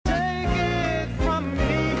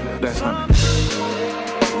tunnel.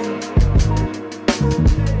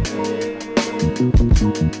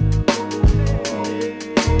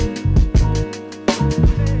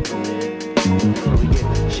 We get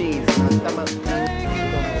the cheese in my stomach. We gonna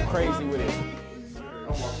go crazy with it.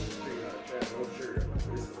 I'm walking the street out of traffic, no shirt.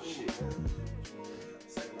 This is shit.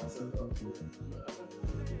 Setting myself up.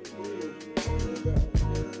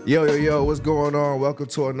 Yo, what's going on? Welcome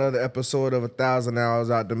to another episode of 1,000 Hours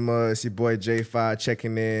Out the Mud. It's your boy J5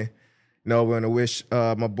 checking in. You know, we're going to wish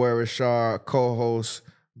my boy Rashard, co-host,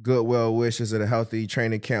 good well wishes of a healthy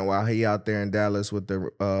training camp while he out there in Dallas with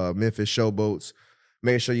the Memphis Showboats.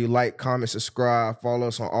 Make sure you like, comment, subscribe, follow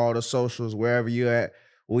us on all the socials, wherever you at,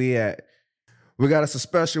 we at. We got us a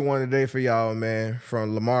special one today for y'all, man,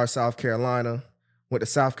 from Lamar, South Carolina. Went to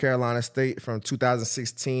South Carolina State from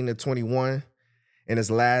 2016 to 21. In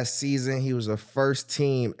his last season, he was a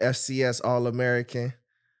first-team FCS All-American,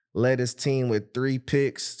 led his team with 3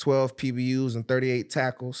 picks, 12 PBUs, and 38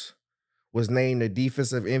 tackles, was named the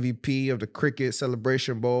defensive MVP of the Cricket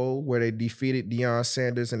Celebration Bowl, where they defeated Deion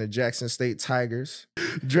Sanders and the Jackson State Tigers.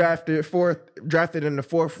 Drafted in the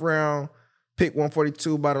 4th round, pick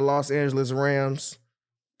 142 by the Los Angeles Rams.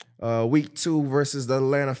 Week 2 versus the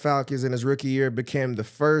Atlanta Falcons in his rookie year, became the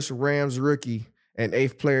first Rams rookie and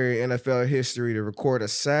 8th player in NFL history to record a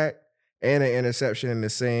sack and an interception in the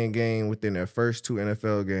same game within their first 2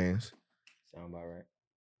 NFL games. Sound about right.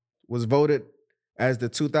 Was voted as the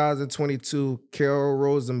 2022 Carol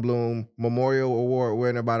Rosenblum Memorial Award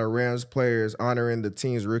winner by the Rams players, honoring the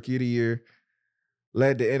team's Rookie of the Year.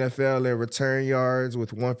 Led the NFL in return yards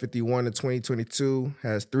with 151 in 2022.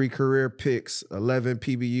 Has 3 career picks, 11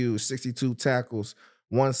 PBUs, 62 tackles,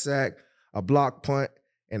 1 sack, a block punt,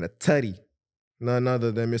 and a tutty. None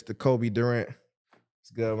other than Mr. Cobie Durant. It's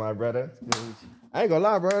good, my brother. I ain't gonna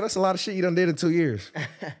lie, bro. That's a lot of shit you done did in 2 years.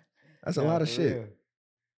 That's a lot of shit.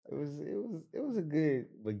 Real. It was a good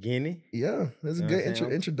beginning. Yeah, it's a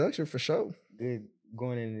good introduction for sure. Good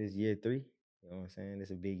going into this year 3. You know what I'm saying? It's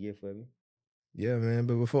a big year for me. Yeah, man.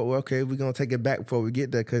 But we're gonna take it back before we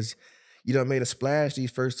get there, because you done made a splash these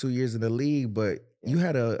first 2 years in the league, but you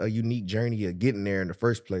had a unique journey of getting there in the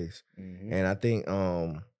first place. Mm-hmm. And I think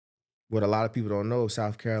what a lot of people don't know,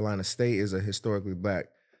 South Carolina State is a historically Black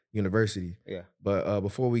university. Yeah. But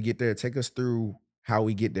before we get there, take us through how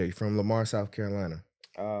we get there from Lamar, South Carolina.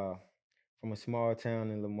 From a small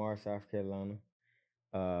town in Lamar, South Carolina.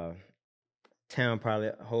 Town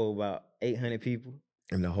probably hold about 800 people.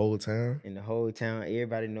 In the whole town? In the whole town.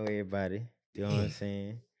 Everybody know everybody. You know what I'm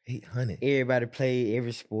saying? 800. Everybody played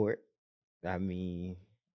every sport. I mean,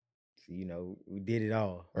 you know, we did it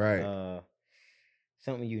all. Right.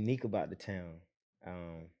 Something unique about the town.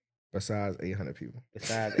 Besides 800 people.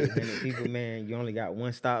 Besides 800 people, man, you only got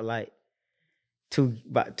 1 stoplight,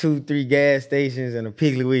 about 2-3 gas stations, and a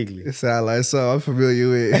Piggly Wiggly. It sounds like something I'm familiar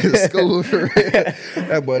with. School for real.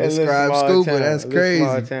 That boy described school, but that's crazy.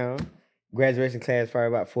 Small town. Graduation class probably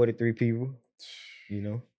about 43 people. You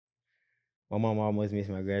know, my mom almost missed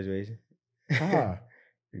my graduation.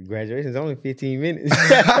 Graduation's only 15 minutes.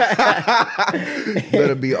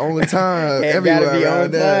 Better be on time everywhere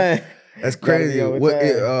around there. That's crazy.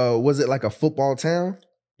 Was it like a football town?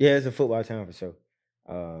 Yeah, it's a football town for sure.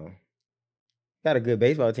 Got a good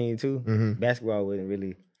baseball team too. Mm-hmm. Basketball wasn't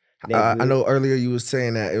really. I know earlier you was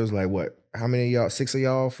saying that it was like what? How many of y'all? 6 of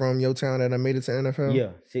y'all from your town that made it to NFL?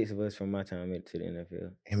 Yeah, 6 of us from my town made it to the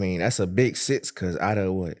NFL. I mean, that's a big 6, because out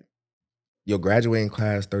of what? Your graduating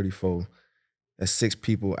class 34. That's 6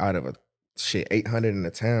 people out of 800 in the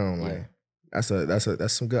town. Like that's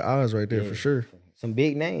some good odds right there for sure. Some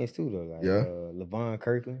big names too though. Like LaVon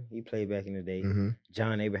Kirkland, he played back in the day. Mm-hmm.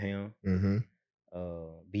 John Abraham,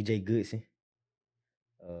 BJ Goodson,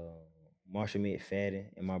 Marshall McFadden,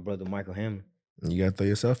 and my brother Michael Hamlin. You gotta throw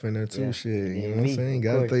yourself in there too, Yeah. shit. And You know then what I'm me, saying? of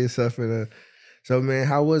Gotta course. throw yourself in there. So, man,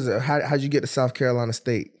 how was it? How'd you get to South Carolina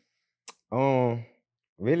State?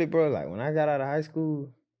 Really, bro, like when I got out of high school,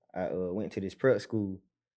 I went to this prep school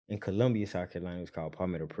in Columbia, South Carolina. It was called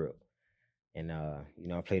Palmetto Prep. And you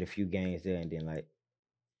know, I played a few games there, and then like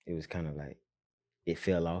it was kind of like it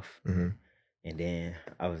fell off. Mm-hmm. And then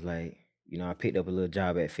I was like, you know, I picked up a little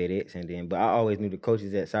job at FedEx, but I always knew the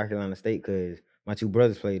coaches at South Carolina State because my 2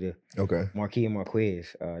 brothers played there. Okay. Marquis and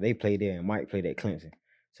Marquez, they played there, and Mike played at Clemson.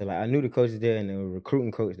 So like I knew the coaches there, and the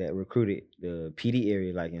recruiting coach that recruited the PD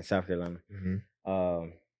area, like in South Carolina. Mm-hmm.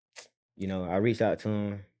 You know, I reached out to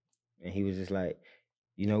him, and he was just like,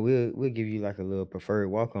 you know, we'll give you like a little preferred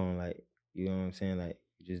walk on, like, you know what I'm saying, like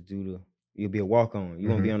you just you'll be a walk on. You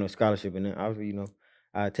won't be on a scholarship, and then I was, you know,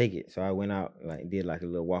 I take it. So I went out, like did like a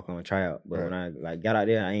little walk on tryout. But when I like got out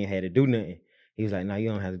there, I ain't had to do nothing he was like, "No, you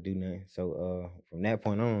don't have to do nothing." So from that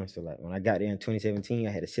point on, so like when I got there in 2017,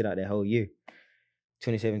 I had to sit out that whole year.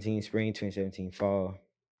 2017 spring, 2017 fall.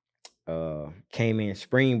 Came in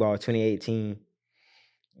spring ball 2018,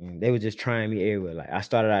 and they were just trying me everywhere. Like I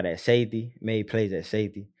started out at safety, made plays at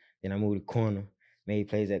safety. Then I moved to corner, made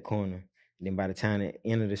plays at corner. Then by the time the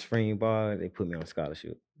end of the spring ball, they put me on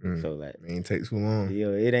scholarship. So like, it ain't take too long.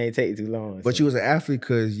 it ain't take too long. But so. you was an athlete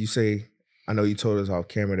because you say, I know you told us off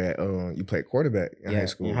camera that you played quarterback in high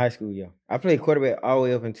school. In high school, yeah. I played quarterback all the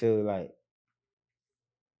way up until like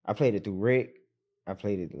I played it through rec. I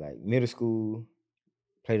played it like middle school.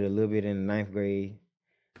 Played it a little bit in the 9th grade.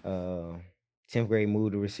 10th grade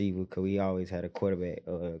moved to receiver because we always had a quarterback,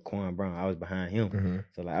 Quan Brown. I was behind him.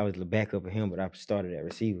 So like I was the backup of him, but I started at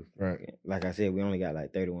receiver. Right. Like I said, we only got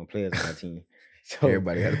like 31 players on our team. So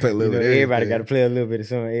everybody had to play a little bit. Everybody got to play a little bit of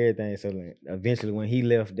some everything. So like, eventually when he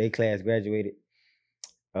left, their class graduated.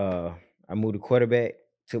 I moved to quarterback,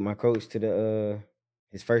 took my coach to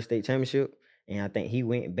his first state championship, and I think he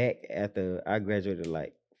went back after I graduated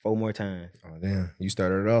like 4 more times. Oh damn! You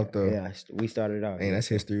started it off though. Yeah, we started off. And that's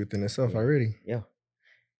history within itself already. Yeah,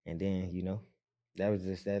 and then that was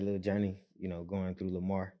just that little journey, going through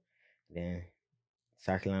Lamar. Then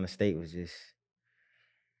South Carolina State was just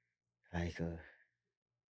like an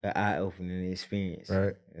eye-opening experience,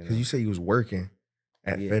 right? Because you say you was working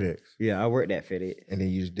at FedEx. Yeah, I worked at FedEx, and then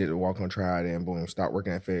you just did a walk-on trial, and boom, start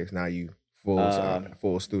working at FedEx. Now you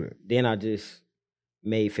full student. Then I just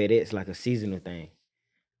made FedEx like a seasonal thing.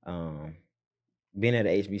 Being at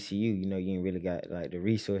a HBCU, you ain't really got like the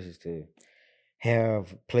resources to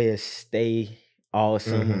have players stay all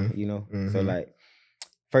summer, So like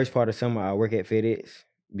first part of summer, I work at FedEx,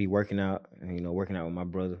 be working out, working out with my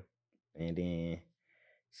brother. And then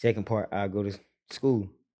second part, I go to school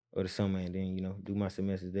over the summer and then, do my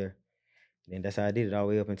semesters there. Then that's how I did it all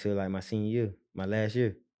the way up until like my senior year, my last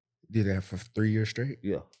year. You did that for 3 years straight?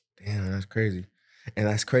 Yeah. Damn, that's crazy. And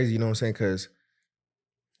that's crazy, you know what I'm saying? Because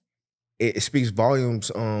it speaks volumes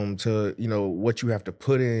to, what you have to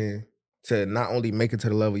put in to not only make it to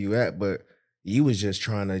the level you at, but you was just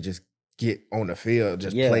trying to just get on the field,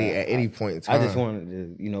 just play at any point in time. I just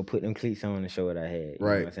wanted to, put them cleats on and show what I had. You know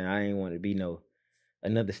what I'm saying? I ain't want to be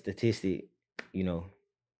another statistic,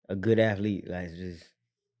 a good athlete, like just,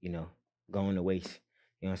 going to waste.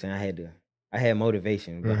 You know what I'm saying? I had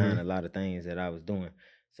motivation behind a lot of things that I was doing.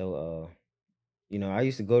 So, I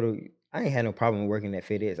used to I ain't had no problem working at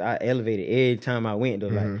FedEx. I elevated every time I went though.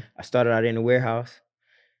 Like I started out in the warehouse,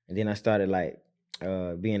 and then I started like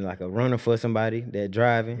being like a runner for somebody that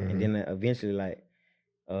driving, and then eventually like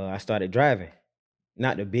I started driving,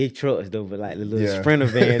 not the big trucks though, but like the little Sprinter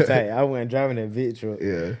van type. I wasn't driving that big truck.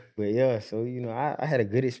 Yeah. But yeah, so I had a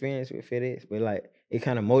good experience with FedEx, but like it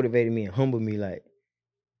kind of motivated me and humbled me. Like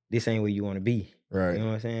this ain't where you want to be. Right. You know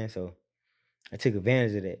what I'm saying? So I took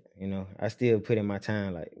advantage of that. I still put in my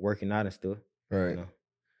time, like working out and stuff. Right. A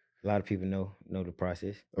lot of people know the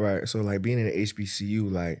process. Right. So like being in the HBCU,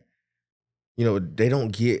 like, they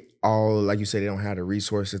don't get all, like you said, they don't have the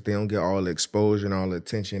resources. They don't get all the exposure and all the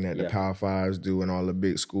attention that the Power Fives do and all the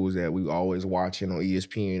big schools that we always watching on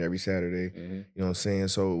ESPN every Saturday. You know what I'm saying?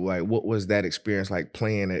 So like, what was that experience like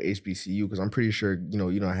playing at HBCU? Because I'm pretty sure,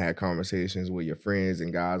 you don't had conversations with your friends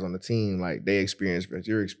and guys on the team, like they experienced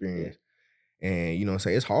your experience. And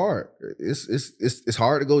say it's hard. It's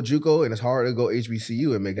hard to go JUCO and it's hard to go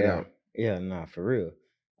HBCU and make it out. Yeah, nah, for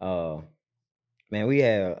real. Man, we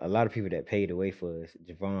had a lot of people that paid the way for us.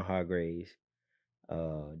 Javon Hargraves,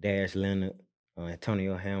 Dash Leonard,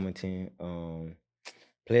 Antonio Hamilton,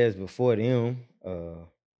 players before them,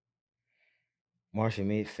 Marshall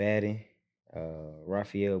McFadden,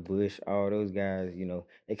 Raphael Bush, all those guys,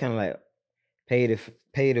 they kind of like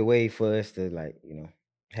paid the way for us to like,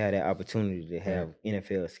 have that opportunity to have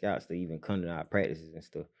NFL scouts to even come to our practices and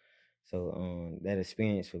stuff. So that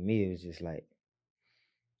experience for me, it was just like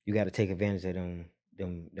you got to take advantage of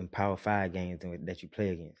them Power 5 games that you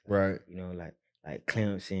play against. Right. Like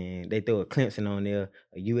Clemson. They throw a Clemson on there,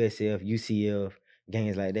 a USF, UCF,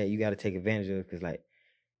 games like that. You got to take advantage of it because like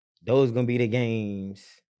those gonna be the games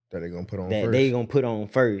that they're gonna put on that first. they gonna put on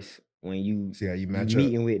first when you see how you match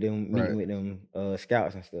meeting up. with them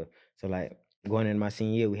scouts and stuff. So like going into my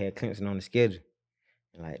senior year, we had Clemson on the schedule,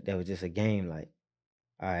 and like that was just a game. Like,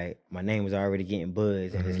 all right, my name was already getting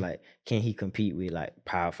buzz, and it's like, can he compete with like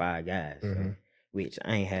Power 5 guys? So, which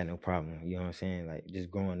I ain't had no problem. You know what I'm saying? Like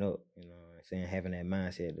just growing up, you know what I'm saying, having that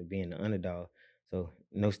mindset of being the underdog. So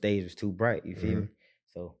no stage was too bright. You feel me?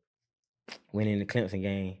 So went in the Clemson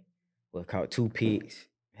game, caught 2 picks.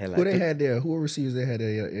 Had like who they had there? Who were receivers they had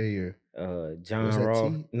that year? John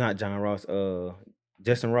Ross, not John Ross.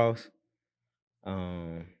 Justin Ross.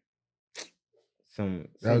 Um, some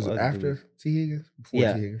That was other after dudes. T. Higgins? Before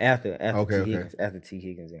Yeah, T. Higgins? after Okay, T okay. Higgins, after T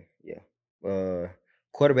Higgins, yeah.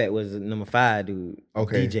 Quarterback was number 5 dude,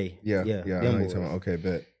 Okay. DJ. Yeah, Yeah, I know them you're boys. talking about. Okay,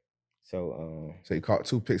 bet. So So you caught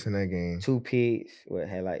 2 picks in that game. 2 picks,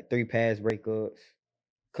 had like 3 pass breakups,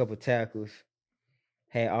 couple tackles,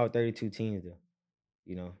 had all 32 teams though,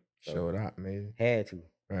 you know. So Showed out, man. had to.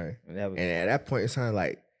 Right. And that was And at that point, it sounded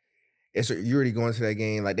like you already going to that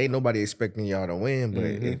game. Like, ain't nobody expecting y'all to win, but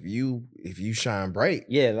if you shine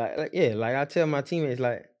bright, like I tell my teammates,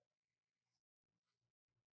 like,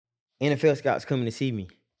 NFL scouts coming to see me.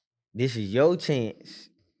 This is your chance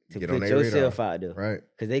to get on put their yourself radar. out there. Right.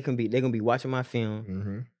 Cause they're gonna be watching my film.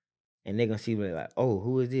 Mm-hmm. And they're gonna see like, oh,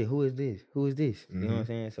 who is this? Who is this? Who is this? You know what I'm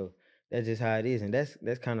saying? So that's just how it is. And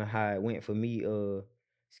that's kind of how it went for me.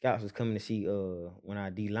 Scouts was coming to see one of our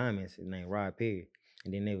D linemen, his name Rod Perry.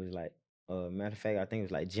 And then they was like, matter of fact, I think it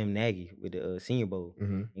was like Jim Nagy with the Senior Bowl.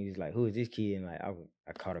 Mm-hmm. He was like, who is this kid? And like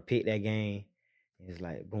I caught a pick that game. It was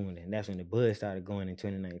like boom, and that's when the buzz started going in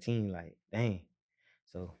 2019. Like, dang.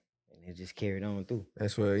 So and it just carried on through.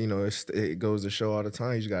 That's where, it goes to show all the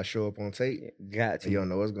time. You just gotta show up on tape. Got to. You don't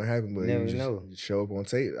know what's gonna happen, but Never you know. just show up on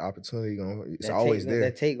tape. The opportunity it's That always there.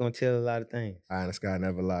 That tape gonna tell a lot of things. Eye in the sky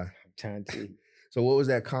never lie. I'm trying to tell you. So what was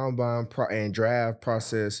that combine and draft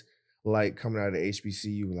process like coming out of the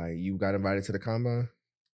HBCU? Like, you got invited to the combine?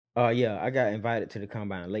 Yeah, I got invited to the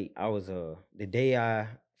combine late. I was the day I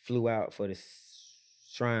flew out for the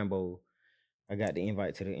Shrine Bowl, I got the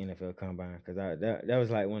invite to the NFL combine because that was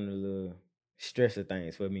like one of the little stressor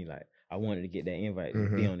things for me. Like, I wanted to get that invite to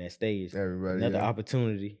be on that stage. Everybody, Another yeah.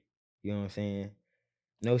 opportunity. You know what I'm saying?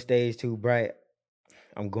 No stage too bright.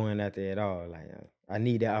 I'm going out there at all. Like, I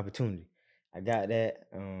need that opportunity. I got that.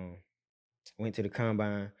 Went to the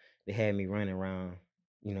combine. They had me running around.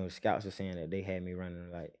 You know, the scouts were saying that they had me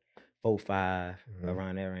running like 4.5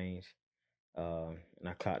 around that range. And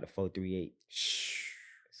I clocked the 4.38.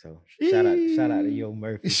 So shout out to Yo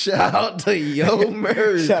Murphy. Shout out to Yo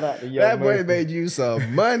Murphy. Shout out to Yo That Murphy. boy made you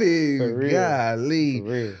some money. For real. Golly. For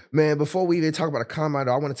real. Man, before we even talk about the combine,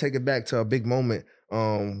 though, I want to take it back to a big moment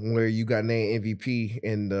where you got named MVP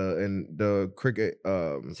in the cricket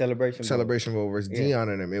celebration bowl versus Dion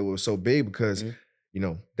and them. It was so big because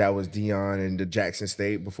that was Dion and the Jackson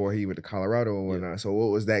State before he went to Colorado and whatnot. So what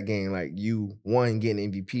was that game like? You won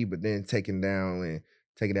getting MVP, but then taking down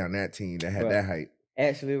that team that had that hype.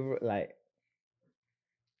 Actually, like,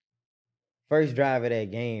 first drive of that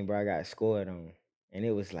game, bro, I got scored on. And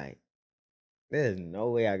it was like, there's no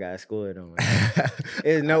way I got scored on.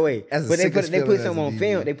 There's no way. But they put something on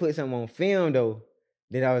film. They put something on film though.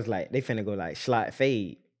 That I was like, they finna go like slot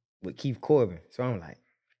fade with Keith Corbin. So I'm like,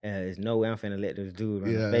 there's no way I'm finna let those dudes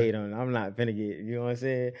run a fade on. I'm not finna get, you know what I'm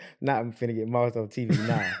saying? Not finna get moused on TV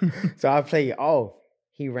now. So I played off.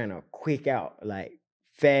 He ran a quick out, like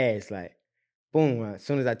fast, like boom. As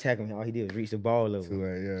soon as I tackled him, all he did was reach the ball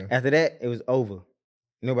over. After that, it was over.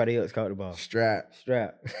 Nobody else caught the ball. Strap.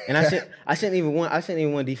 And I shouldn't even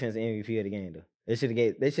won defensive MVP of the game though. They should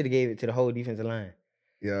have gave it to the whole defensive line.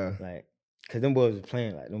 Yeah. Like, cause them boys was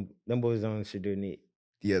playing like them boys on should do it.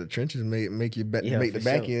 Yeah, the trenches make the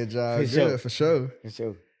back end job good for sure. For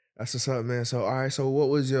sure. That's what's up, man. So all right, so what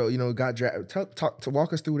was your got drafted?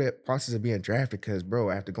 Walk us through that process of being drafted, because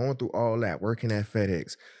bro, after going through all that, working at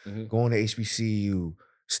FedEx, going to HBCU,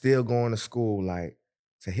 still going to school, like,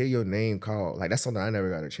 to hear your name called, like, that's something I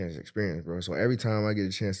never got a chance to experience, bro. So every time I get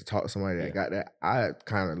a chance to talk to somebody that got that, I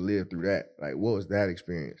kind of lived through that. Like, what was that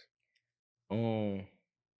experience? I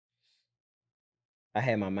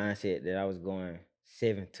had my mindset that I was going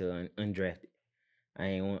 7th to undrafted.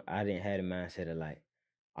 I didn't have the mindset of like,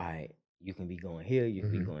 all right, you can be going here, you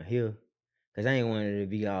can be going here. Cause I ain't wanted to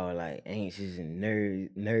be all like anxious and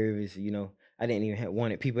nervous, you know. I didn't even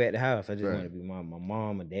wanted people at the house. I just wanted to be my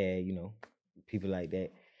mom, my dad, you know, people like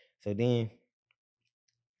that. So then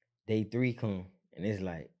day 3 come and it's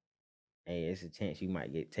like, hey, it's a chance you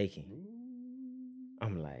might get taken.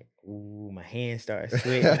 I'm like, ooh, my hands start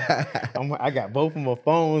sweating. I got both of my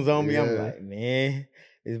phones on me. I'm like, man,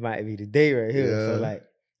 this might be the day right here. So like,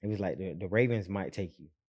 it was like the Ravens might take you.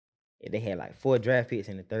 They had like 4 draft picks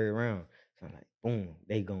in the 3rd round. So I'm like, boom,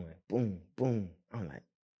 they going, boom, boom. I'm like,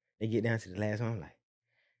 they get down to the last one. I'm like,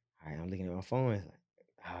 all right, I'm looking at my phone. It's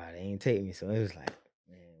like, they ain't take me. So it was like,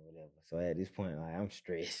 man, whatever. So at this point, like, I'm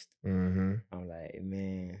stressed. I'm like,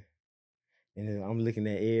 man. And then I'm looking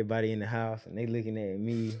at everybody in the house and they looking at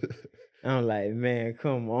me. I'm like, man,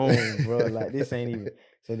 come on, bro. Like, this ain't even.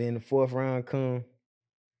 So then the 4th round come,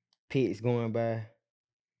 picks going by.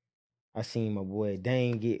 I seen my boy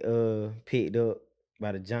Dane get picked up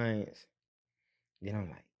by the Giants. Then I'm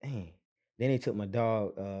like, dang. Then they took my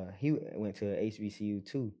dog. He went to HBCU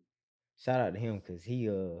too. Shout out to him because he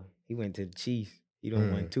went to the Chiefs. He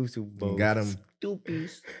done won 2 Super You Bowls. got him.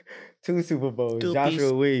 Doopies. 2 Super Bowls. Doopies.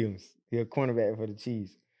 Joshua Williams. He a cornerback for the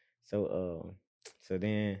Chiefs. So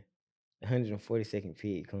then the 142nd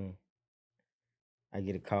pick come. I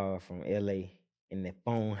get a call from LA and the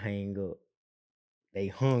phone hang up. They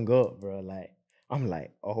hung up, bro. Like, I'm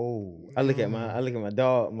like, oh. I look at my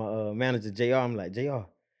dog, my manager JR. I'm like, JR,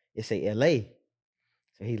 it say LA.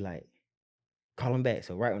 So he like, call him back.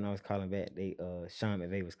 So right when I was calling back, they Sean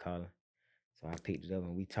McVay was calling. So I picked it up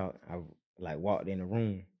and we talked. I like walked in the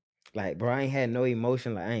room. Like, bro, I ain't had no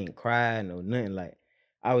emotion. Like, I ain't cried, no nothing. Like,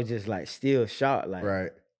 I was just like still shocked. Like,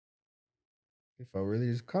 Right. If I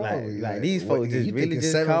really just called me. like these what, folks just you really thinking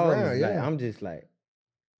just 7th called round, me. Like, yeah. I'm just like,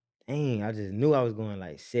 dang, I just knew I was going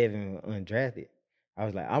like 7 undrafted. I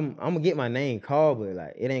was like, I'm gonna get my name called, but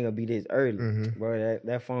like it ain't gonna be this early. Mhm. Bro,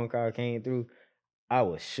 that phone call came through. I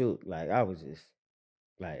was shook. Like, I was just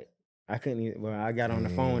like, I couldn't even, bro, I got on the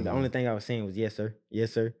phone. The only thing I was saying was yes, sir,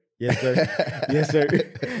 yes, sir, yes, sir, yes, sir.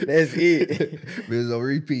 That's it. There's a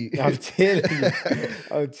repeat. I'm telling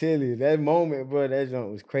you, that moment, bro, that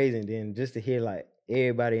jump was crazy. And then just to hear like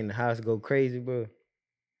everybody in the house go crazy, bro.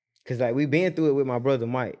 Cause like we been through it with my brother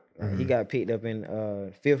Mike. Like, he got picked up in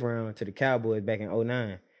 5th round to the Cowboys back in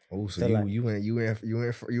 2009. Oh, so, So, you like, went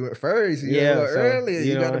first. You Yeah, went so, earlier. you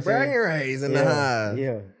You know got what the I'm saying? bragging rights in the high.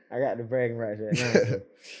 Yeah, I got the bragging rights right now. So,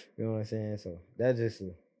 you know what I'm saying? So that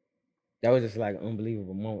was just like an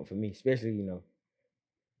unbelievable moment for me, especially, you know,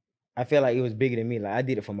 I feel like it was bigger than me. Like, I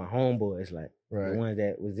did it for my homeboys, like the Right. ones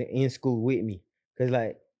that was in school with me. Cause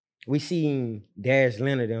like we seen Darius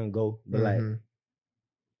Leonard them go, but like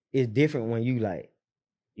it's different when you like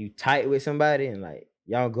you tight with somebody and like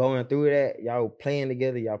y'all going through that, y'all playing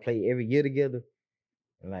together, y'all play every year together,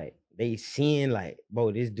 and like they seeing like,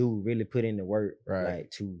 bro, this dude really put in the work, Right.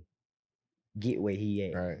 like to get where he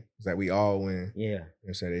at. Right. It's like we all win. Yeah.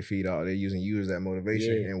 And so they feed all, they're using you as that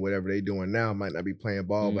motivation. Yeah. And whatever they doing now might not be playing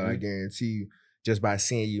ball, but I guarantee you, just by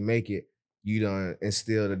seeing you make it, you done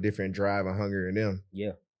instilled a different drive and hunger in them.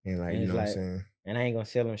 Yeah. And like, And you know what I'm like, saying? and I ain't gonna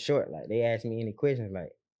sell them short. Like, they ask me any questions,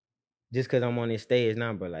 like, just cause I'm on this stage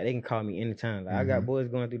now, bro, like they can call me anytime. Like, I got boys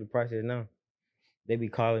going through the process now. They be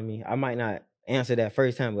calling me. I might not answer that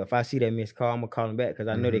first time, but if I see that missed call, I'm gonna call them back because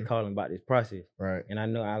I know they calling about this process. Right. And I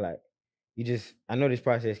know I know this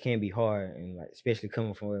process can be hard, and like especially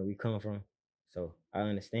coming from where we come from. So I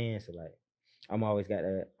understand. So like I'm always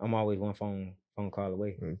one phone call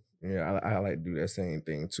away. Yeah, I like to do that same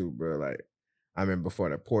thing too, bro. Like, I remember before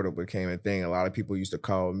the portal became a thing, a lot of people used to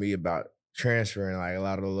call me about transferring. Like, a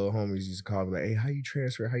lot of the little homies used to call me like, hey, how you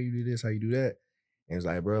transfer? How you do this? How you do that? And it's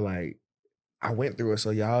like, bro, like, I went through it,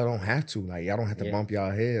 so y'all don't have to. Like, y'all don't have to bump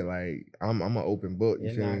y'all head. Like, I'm an open book.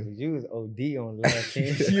 You feel me? Cause you was OD on last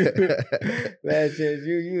chance. Last chance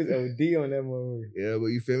you was OD on that moment. Yeah, but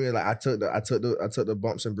you feel me? Like, I took the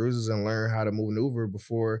bumps and bruises and learned how to maneuver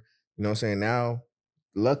before, you know what I'm saying? Now,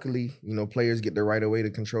 luckily, you know, players get the right way to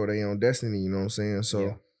control their own destiny, you know what I'm saying?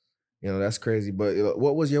 So, you know, that's crazy. But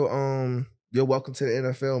what was your welcome to the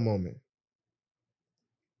NFL moment?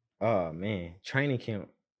 Oh man, training camp.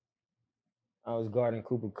 I was guarding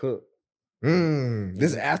Cooper Kupp.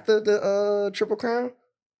 This after the Triple Crown?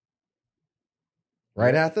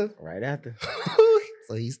 Right after? Right after.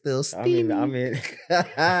 So he's still steamy. I mean,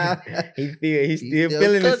 he's still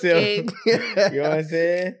feeling himself. You know what I'm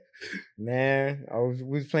saying? Man, I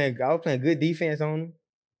was playing good defense on him.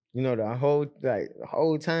 You know, the whole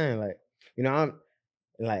time. Like, you know, I'm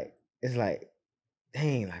like, it's like,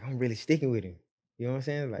 dang, like I'm really sticking with him. You know what I'm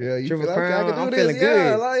saying? Like, Yeah, you Triple feel Crown, like I can do I'm this. feeling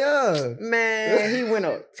good. Yeah. Man, he went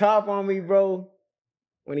up top on me, bro.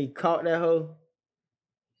 When he caught that hoe,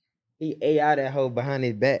 he AI that hoe behind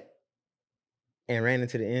his back and ran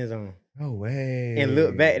into the end zone. No way. And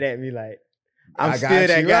looked back at me like, I'm I still got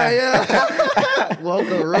that you. guy. Right, yeah.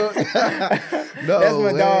 Welcome, Rook. No That's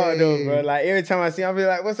my dog, though, way. bro. Like, every time I see him, I'll be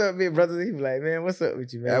like, what's up, big brother? He be like, man, what's up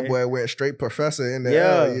with you, man? That boy went straight professor in the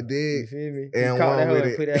L, you dig? You feel me? And he caught that hoe with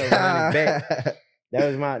and it. put that hoe behind his back. That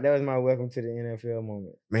was my welcome to the NFL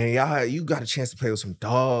moment. Man, you got a chance to play with some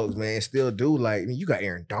dogs, man. Still do. Like, I mean, you got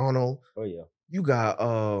Aaron Donald. Oh, yeah. You got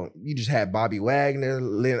you just had Bobby Wagner,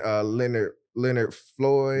 Leonard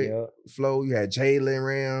Floyd, Flo. You had Jalen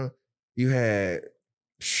Ram. You had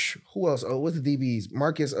who else? Oh, what's the DBs?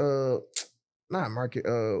 Marcus. Not Marcus.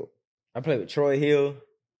 I played with Troy Hill.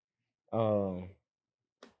 Other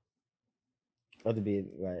big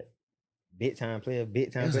like big time players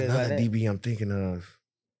There's like another that. DB I'm thinking of.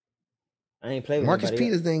 I ain't played with Marcus nobody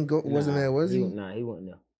Peters wasn't there, was he? Nah, he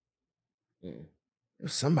wasn't there.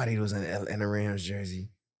 Somebody was in a Rams jersey.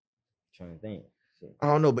 trying to think. Shit. I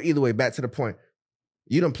don't know, but either way, back to the point.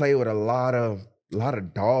 You done play with a lot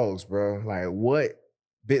of dogs, bro. Like, what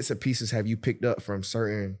bits and pieces have you picked up from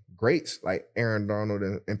certain greats like Aaron Donald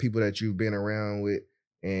and people that you've been around with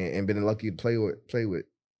and been lucky to play with?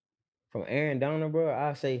 From Aaron Donald, bro,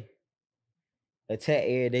 I'll say attack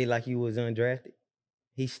every day like you was undrafted.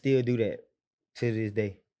 He still do that to this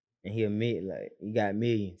day. And he admit, like, he got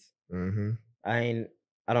millions. Mm-hmm.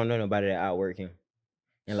 I don't know nobody that outwork him.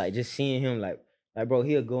 And like just seeing him like bro,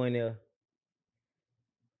 he'll go in there,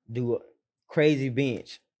 do a crazy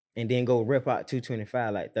bench, and then go rep out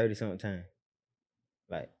 225 like 30-something times.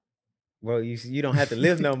 Like, bro, you don't have to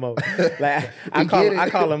lift no more. Like I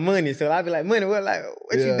call him Money. So I be like, Money, what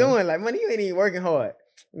you doing? Like, Money, you ain't even working hard.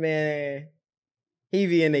 Man, he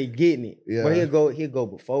be in there getting it. Yeah. But he'll go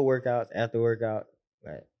before workouts, after workouts.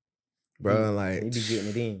 Like, bro, like he be getting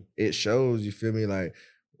it in. It shows, you feel me? Like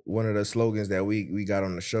one of the slogans that we got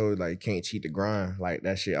on the show, like, can't cheat the grind. Like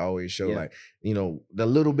that shit always show. Like, you know, the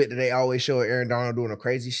little bit that they always show Aaron Donald doing the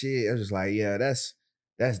crazy shit, it was just like, yeah, that's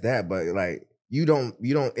that. But like you don't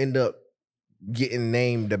end up getting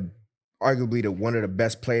named arguably one of the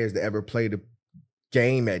best players to ever play the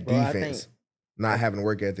game at defense, not having the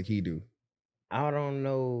work ethic he do. I don't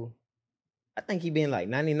know. I think he been like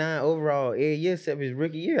 99 overall every year except his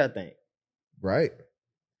rookie year, I think. Right.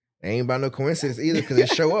 Ain't by no coincidence either, because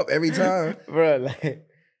it show up every time. Bro, like,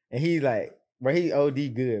 and he's like, bro, he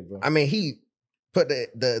OD good, bro. I mean, he put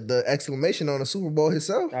the exclamation on the Super Bowl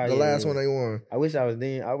himself, the last one they won. I wish I was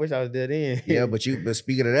there then. Yeah, but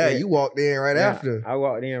speaking of that, you walked in right after. I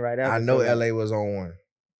walked in right after. I know LA was on one.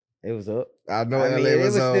 It was up. I know LA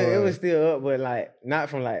was on one. It was still up, but like not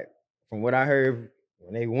from what I heard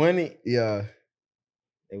when they won it. Yeah.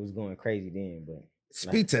 It was going crazy then, but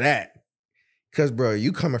speak to that. Cause bro,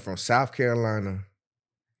 you coming from South Carolina,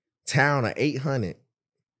 town of 800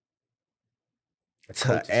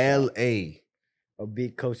 to LA. A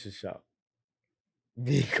big culture shock.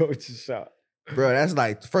 Big culture shock. Bro, that's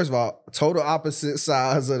like, first of all, total opposite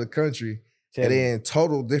sides of the country. And then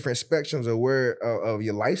total different spectrums of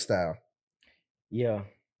your lifestyle. Yeah.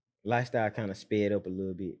 Lifestyle kind of sped up a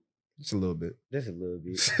little bit. Just a little bit. Just a little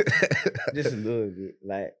bit. Just a little bit.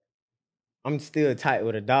 Like, I'm still tight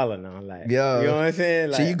with $1 now. Like, yeah. You know what I'm saying?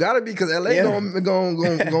 Like, so you gotta be, because LA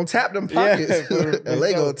gonna tap them pockets.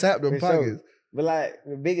 LA gonna tap them pockets. Sure. But like,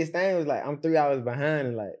 the biggest thing was like, I'm 3 hours behind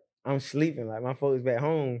and like, I'm sleeping. Like, my folks back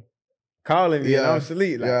home calling me and I'm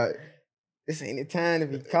asleep. Like, this ain't the time to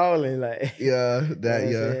be calling. Like,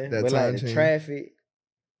 that but time like the traffic,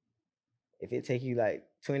 if it take you like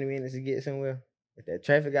 20 minutes to get somewhere, if that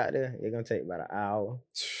traffic out there, it's gonna take about an hour.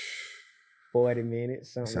 40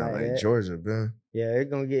 minutes, something sound like that. Georgia, man. Yeah,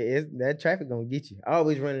 that traffic gonna get you. I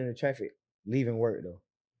always run into traffic leaving work though.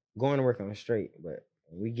 Going to work I'm straight, but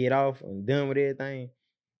when we get off and done with everything,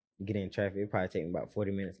 you get in traffic. It probably take me about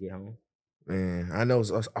 40 minutes to get home. Man, I know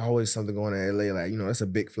it's always something going on in LA. Like, you know, it's a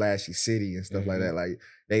big flashy city and stuff like that. Like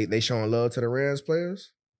they showing love to the Rams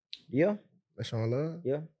players. Yeah, they showing love.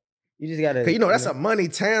 Yeah. You just gotta, cause you know that's a money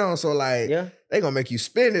town, so like they gonna make you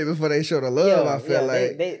spend it before they show the love. I feel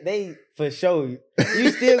like they for sure. You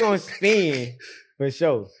still gonna spend for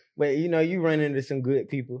sure, but you know you run into some good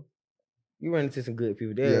people. You run into some good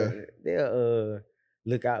people. They'll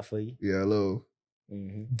look out for you. Yeah, a little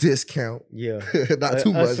discount. Yeah, not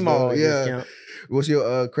too much. A small discount. What's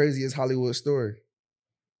your craziest Hollywood story?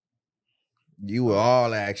 You were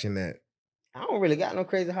all action that. I don't really got no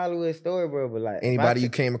crazy Hollywood story, bro, but like... Anybody you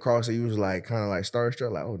came across that you was like, kind of like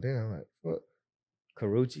starstruck, like, oh, damn, like, what?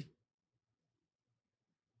 Carucci.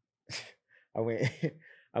 I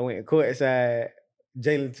went courtside.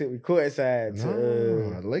 Jalen took me courtside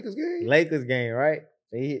to... the Lakers game? Lakers game, right?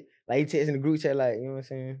 So he texting the group chat, like, you know what I'm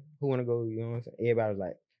saying? Who want to go, you know what I'm saying? Everybody was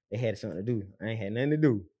like, they had something to do. I ain't had nothing to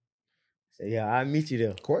do. So, yeah, I'll meet you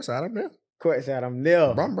there. Courtside, I'm there. Courtside, I'm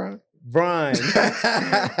there. Brian.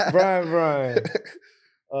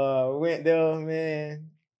 Went there, man.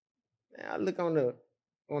 I look on the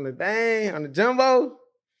thing, on the jumbo.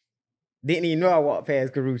 Didn't even know I walked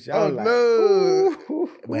past Carucci. I was like, no.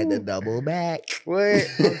 Went the double back. What?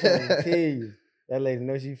 I'm trying to tell you. That lady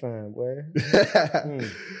knows she fine, boy.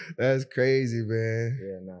 That's crazy, man.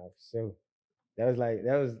 Yeah, nah, for sure.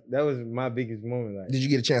 That was my biggest moment. Like, did you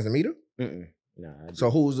get a chance to meet her? Nah. So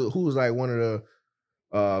who's like one of the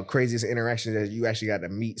craziest interactions that you actually got to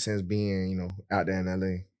meet since being, you know, out there in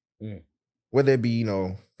LA? Whether it be, you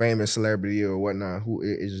know, famous celebrity or whatnot,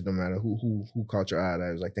 it just don't matter. Who caught your eye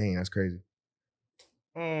that was like, dang, that's crazy?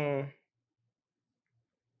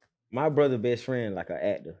 My brother best friend, like an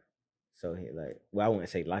actor. So he like, well, I wouldn't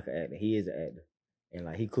say like an actor. He is an actor. And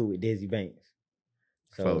like he cool with Desi Banks.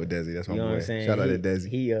 So Fuck with Desi, that's my you know boy. what I'm saying? Shout out to Desi.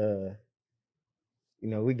 He you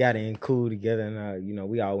know, we got in cool together, and you know,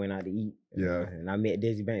 we all went out to eat. Yeah. And I met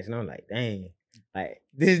Desi Banks, and I'm like, dang, like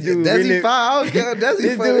this Yeah, dude Desi really fine. I don't care.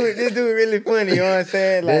 Desi funny. this dude really funny. You know what I'm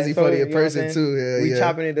saying? Like, Desi so, funny you in know what I'm person saying? too. Yeah, We yeah.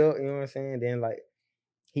 chopping it up. You know what I'm saying? Then like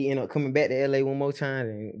he ended up coming back to LA one more time,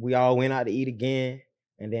 and we all went out to eat again.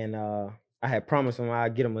 And then I had promised him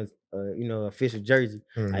I'd get him a you know, official jersey.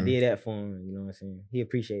 I Mhm. did that for him. You know what I'm saying? He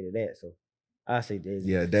appreciated that. So I say Desi.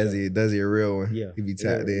 Yeah, for sure. Desi a real one. Yeah, He be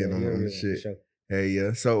tapped he a in on real the one, for shit. sure. Hey,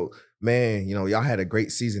 yeah. So, man, you know, y'all had a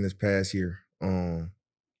great season this past year.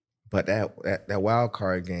 But that wild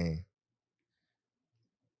card game,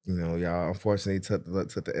 you know, y'all unfortunately took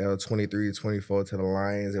the L 23-24 to the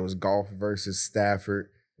Lions. It was Golf versus Stafford.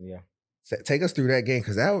 Yeah. Take us through that game,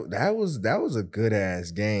 because that was a good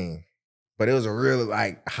ass game. But it was a really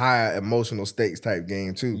like high emotional stakes type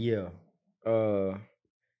game too. Yeah.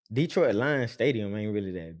 Detroit Lions Stadium ain't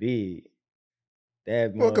really that big.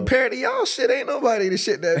 Well, compared to y'all shit, ain't nobody the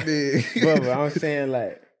shit that big. But I'm saying,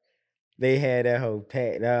 like, they had that whole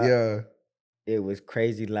packed out. Yeah. It was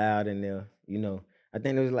crazy loud in there. You know, I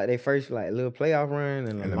think it was like their first like little playoff run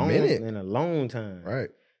in a long time. Right.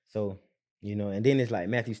 So, you know, and then it's like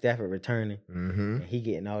Matthew Stafford returning, Mm-hmm. and he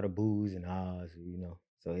getting all the boos and ahs, you know.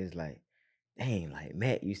 So it's like, dang, like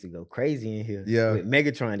Matt used to go crazy in here. Yeah. With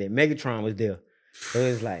Megatron. Then Megatron was there. So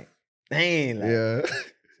it's like, dang, like, Yeah.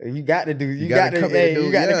 you got to do, you gotta got to come in and do-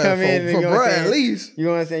 you got to yeah, come for- in and, for you know what I'm bruh, saying? at least. You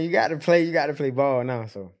know what I'm saying? You got to play ball now.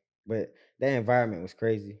 So, but that environment was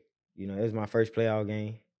crazy. You know, it was my first playoff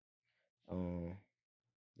game.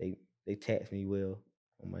 They taxed me well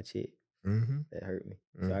on my check. Mm-hmm. That hurt me.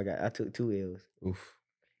 So I took 2 L's. Oof.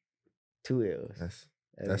 2 L's.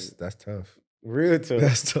 That's tough. Real tough.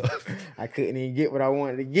 That's tough. I couldn't even get what I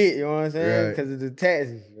wanted to get, you know what I'm saying? Right. Because of the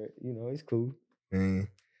taxes. But, you know, it's cool.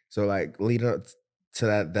 So like leading up to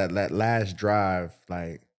that last drive,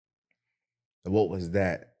 like what was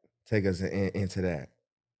that? Take us into that.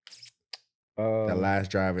 The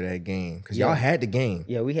last drive of that game. Because y'all had the game.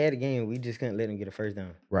 Yeah, we had the game. We just couldn't let them get a first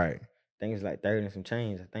down. Right. I think it was like 3rd and some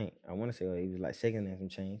change, I think. I want to say it was like 2nd and some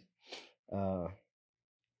change.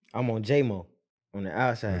 I'm on J-Mo on the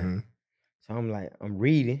outside. Mm-hmm. So I'm like, I'm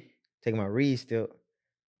reading, taking my read step.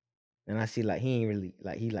 And I see like he ain't really,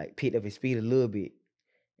 like he like picked up his speed a little bit.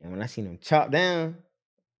 And when I seen him chop down,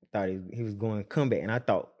 I thought he was going comeback. And I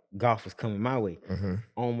thought Golf was coming my way. Mm-hmm.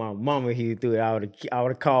 On my mama, he threw it out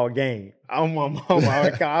of call game. On my mama, I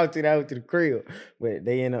would have threw that out to the crib. But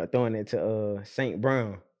they ended up throwing it to St.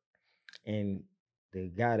 Brown. And the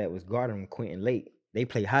guy that was guarding him, Quentin Lake, they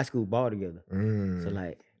played high school ball together. So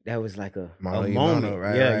like that was like a moment.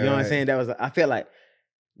 Right, yeah, right, you know what I'm saying? That was I felt like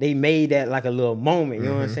they made that like a little moment, you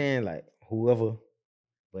know what I'm saying? Like whoever,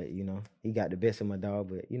 but you know, he got the best of my dog,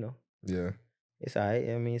 but you know. Yeah. It's all right.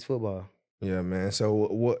 I mean, it's football. Yeah, man. So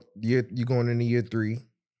what you going into year 3?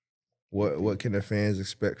 What can the fans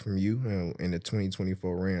expect from you in the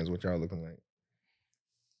 2024 Rams? What y'all looking like?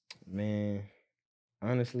 Man,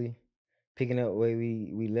 honestly, picking up where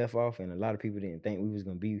we left off, and a lot of people didn't think we was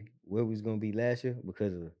gonna be where we was gonna be last year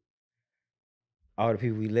because of all the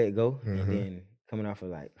people we let go, and then coming off of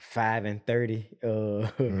like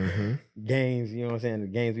 5-30 games. You know what I'm saying? The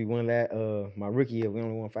games we won my rookie year, we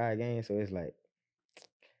only won 5 games, so it's like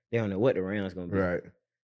they don't know what the Rams gonna be. Right.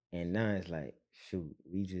 And now it's like, shoot,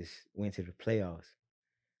 we just went to the playoffs.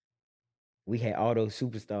 We had all those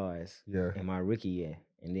superstars in my rookie year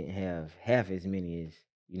and didn't have half as many as,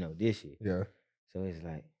 you know, this year. Yeah. So it's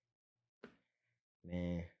like,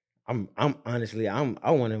 man, I'm honestly, I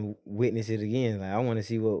want to witness it again. Like I want to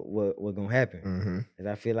see what gonna happen. Cause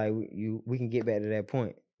I feel like we can get back to that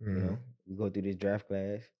point. You know, we go through this draft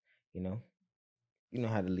class. You know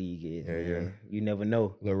how the league is, man. Yeah. You never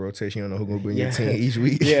know. A little rotation. You don't know who's gonna be on your team each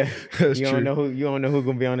week. Yeah. That's you true. don't know who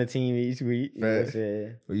gonna be on the team each week. You know what I'm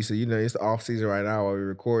saying? Well, you said, you know, it's the off season right now while we're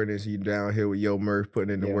recording this. You down here with Yo Murph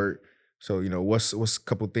putting in the work. So, you know, what's a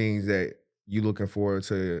couple things that you looking forward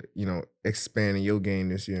to, you know, expanding your game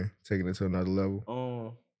this year, taking it to another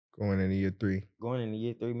level? Going into year 3. Going into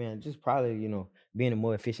year 3, man, just probably, you know, being a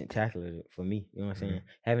more efficient tackler for me. You know what I'm saying?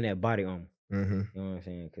 Having that body on. You know what I'm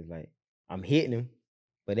saying? Because, like, I'm hitting him,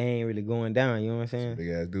 but they ain't really going down. You know what I'm saying? Big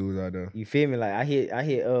ass dudes out there. You feel me? Like, I hit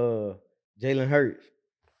Jalen Hurts,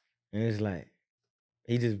 and it's like,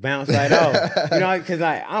 he just bounced right off. You know, because,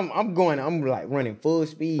 like, I'm like running full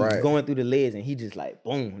speed, going through the legs, and he just, like,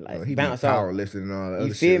 boom, like, he bounce power off. lifting and all that.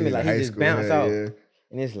 You feel me? Like, he just bounced off. Yeah.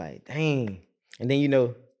 And it's like, dang. And then, you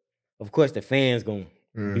know, of course, the fans gonna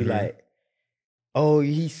be like, oh,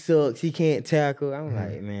 he sucks. He can't tackle. I'm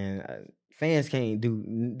like, man, fans can't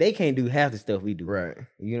do half the stuff we do. Right.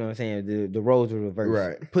 You know what I'm saying? The roles are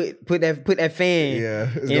reversed. Right. Put that fan Yeah.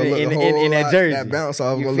 It's in, gonna look in, a whole in, in that lot- jersey. That bounce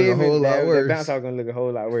off You gonna feel look a me? whole lot worse. That bounce off gonna look a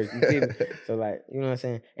whole lot worse. You feel me? So like, you know what I'm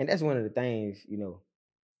saying? And that's one of the things, you know,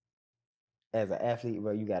 as an athlete,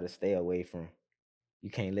 bro, you gotta stay away from. You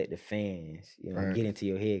can't let the fans, you know, Right. get into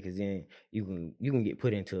your head, because then you can get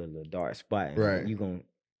put into a little dark spot, and Right. you gonna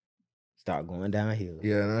start going downhill.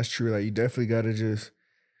 Yeah, and that's true. Like, you definitely gotta just,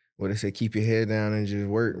 what they say, keep your head down and just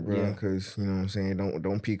work, bro. Yeah. Because, you know what I'm saying,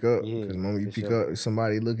 don't peak up. Yeah, Because the moment you for peak sure. up,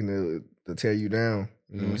 somebody looking to tear you down.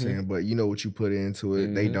 You know what I'm Mhm. saying? But you know what you put into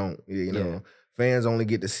it. They Mhm. don't. You Yeah. know, fans only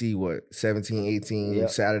get to see what, 17, 18, Yep.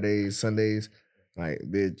 Saturdays, Sundays. Like,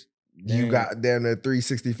 bitch, you Dang. got damn near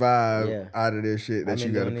 365 Yeah. out of this shit that I've you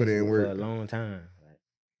been got to doing put this in shit work. for a long time. Like,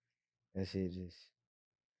 that shit just,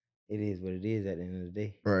 it is what it is at the end of the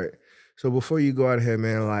day. Right. So before you go out here,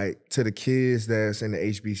 man, like, to the kids that's in the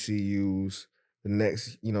HBCUs, the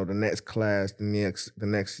next class, the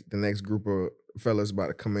next group of fellas about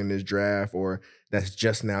to come in this draft, or that's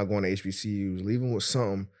just now going to HBCUs, leave them with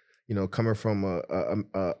something, you know, coming from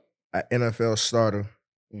a NFL starter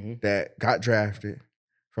Mm-hmm. that got drafted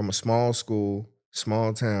from a small school,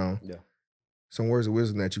 small town. Yeah. Some words of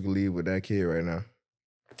wisdom that you can leave with that kid right now.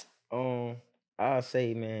 I'll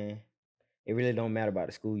say, man, it really don't matter about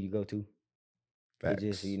the school you go to. Facts. It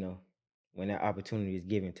just, you know, when that opportunity is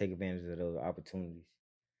given, take advantage of those opportunities,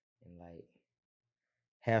 and like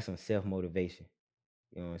have some self-motivation.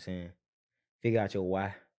 You know what I'm saying? Figure out your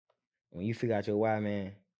why. When you figure out your why,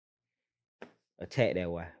 man, attack that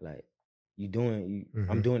why. Like,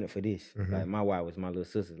 I'm doing it for this. Mhm. Like, my why was my little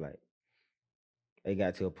sisters. Like, they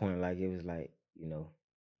got to a point like it was like, you know,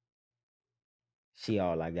 she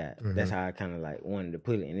all I got. That's how I kind of like wanted to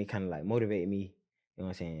put it, and it kind of like motivated me. You know what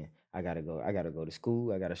I'm saying? I gotta go to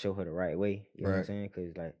school. I gotta show her the right way. You know what I'm Right. saying?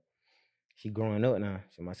 Cause like, she growing up now.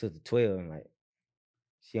 So my sister 12, and like,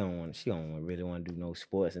 she don't really want to do no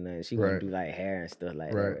sports and nothing. She want Right. to do like hair and stuff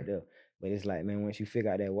like that Right. right there. But it's like, man, once you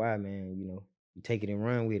figure out that why, man, you know, you take it and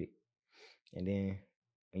run with it. And then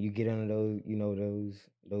when you get under those, you know,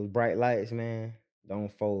 those bright lights, man,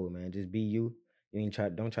 don't fold, man. Just be you. Don't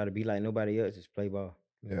try to be like nobody else. Just play ball.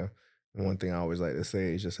 Yeah. And one thing I always like to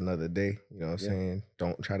say is just another day. You know what I'm Yeah. saying?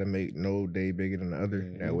 Don't try to make no day bigger than the other.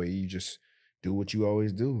 That Mhm. way you just do what you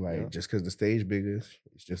always do. Like, Yep. just because the stage bigger,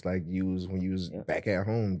 it's just like when you was Yep. back at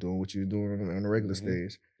home doing what you were doing on the regular Mhm.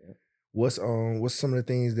 stage. Yep. What's some of the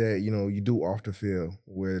things that, you know, you do off the field,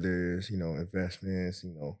 where there's, you know, investments,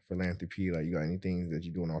 you know, philanthropy? Like, you got any things that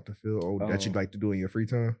you're doing off the field, or that you'd like to do in your free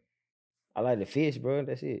time? I like to fish, bro.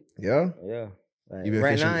 That's it. Yeah. Yeah. Like, You been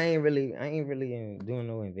right fishing? now, I ain't really doing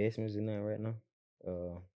no investments or nothing right now.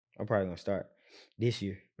 I'm probably gonna start this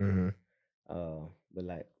year. Mm-hmm. But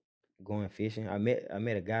like going fishing, I met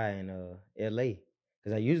a guy in LA,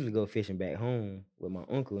 because I usually go fishing back home with my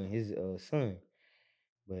uncle and his son.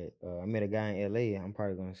 But I met a guy in LA. I'm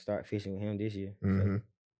probably gonna start fishing with him this year. So, Mm-hmm.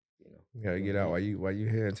 you know, You gotta doing get out that. while you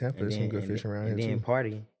here in Tampa. And There's some then good fishing around and here then too.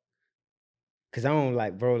 party. Cause I don't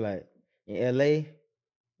like, bro, like in LA,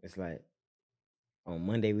 it's like on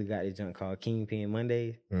Monday we got this junk called Kingpin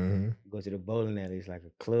Mondays. Mm-hmm. Go to the bowling alley. It's like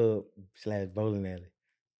a club / bowling alley.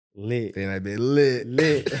 Lit. Then I be lit.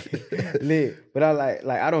 Lit. But I like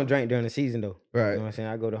I don't drink during the season though. Right. You know what I'm saying?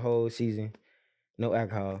 I go the whole season, no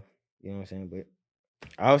alcohol. You know what I'm saying? But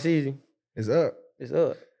all season, It's up. it's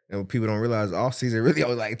up. And what people don't realize, off season really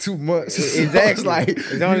only like 2 months. So Exactly. it's like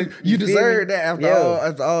It's only- you you feel deserve me? that after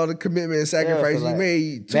Yeah. all the commitment and sacrifice so you like,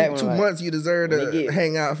 made. back Two when, like, months you deserve when to they get-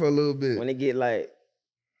 hang out for a little bit. When it get like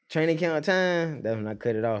training count time, that's when I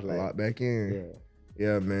cut it off. Like, Lock back in.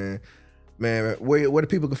 yeah. Yeah, man. Man, where the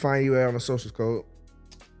people can find you at on the socials, Code?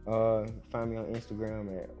 Find me on Instagram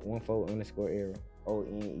at 14_era,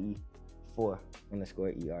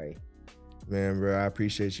 ONE4_ERA. Man, bro, I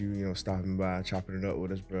appreciate you, you know, stopping by, chopping it up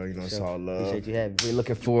with us, bro. You know, it's Sure. all love. Appreciate you having me. We're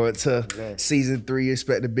looking forward to Yeah. season 3.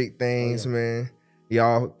 Expect the big things, yeah. man.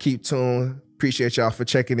 Y'all keep tuned. Appreciate y'all for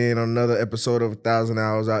checking in on another episode of 1,000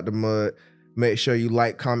 Hours Out the Mud. Make sure you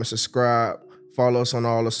like, comment, subscribe. Follow us on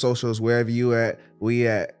all the socials, wherever you at. We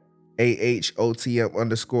at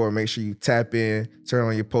AHOTM_. Make sure you tap in, turn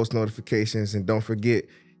on your post notifications, and don't forget,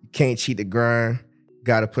 you can't cheat the grind.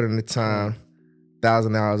 Got to put in the time.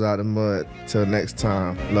 1,000 Hours Out the Mud. Till next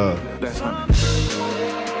time, love. That's